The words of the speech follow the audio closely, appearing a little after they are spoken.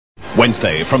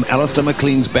Wednesday, from Alistair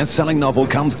MacLean's best-selling novel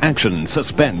comes action,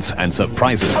 suspense, and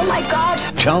surprises. Oh my God!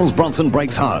 Charles Bronson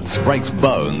breaks hearts, breaks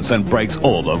bones, and breaks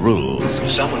all the rules.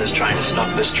 Someone is trying to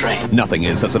stop this train. Nothing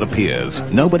is as it appears.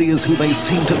 Nobody is who they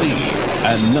seem to be.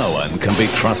 And no one can be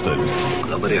trusted.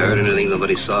 Nobody heard anything,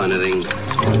 nobody saw anything.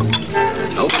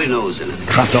 Nobody knows anything.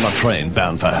 Trapped on a train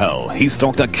bound for hell, he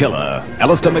stalked a killer.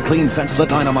 Alistair MacLean sets the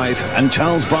dynamite, and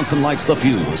Charles Bronson lights the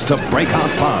fuse to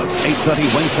Breakheart Pass,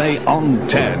 8:30 Wednesday on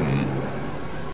 10.